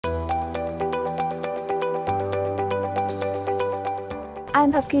I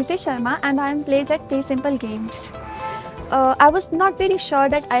am Bhav Kriti Sharma and I am placed at PLAYSIMPLE Games. I was not very sure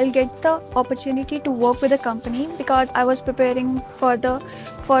that I'll get the opportunity to work with a company because I was preparing for the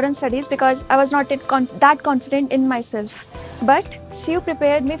foreign studies because I was not that confident in myself. But CU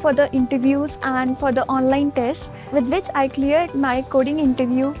prepared me for the interviews and for the online tests with which I cleared my coding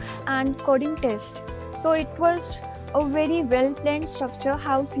interview and coding test. So it was a very well-planned structure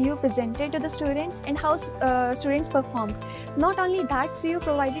how CU presented to the students and how students performed. Not only that, CU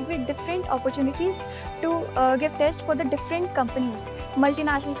provided with different opportunities to give tests for the different companies,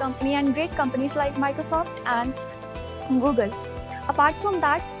 multinational company and great companies like Microsoft and Google. Apart from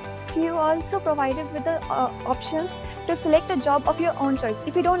that, CU also provided with the options to select a job of your own choice.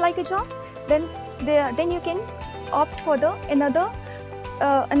 If you don't like a job, then you can opt for the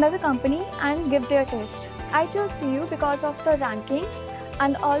another company and give their test. I chose CU because of the rankings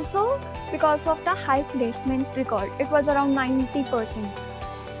and also because of the high placement record. It was around 90%.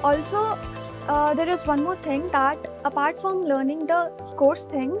 Also, there is one more thing that apart from learning the course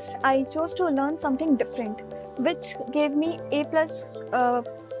things, I chose to learn something different, which gave me A+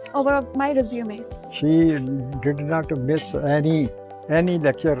 over my resume. She did not miss any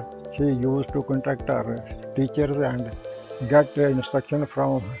lecture. She used to contact her teachers and get instruction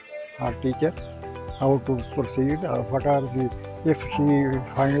from her teacher how to proceed, what are the, if she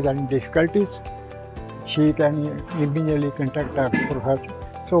finds any difficulties, she can immediately contact her professor.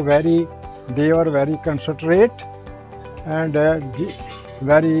 So they were very considerate and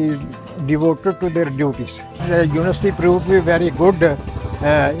very devoted to their duties. The university proved to be very good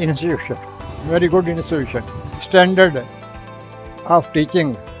institution, very good institution. Standard of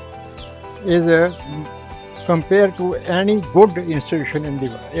teaching is compared to any good institution in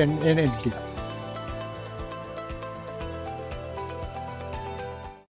India.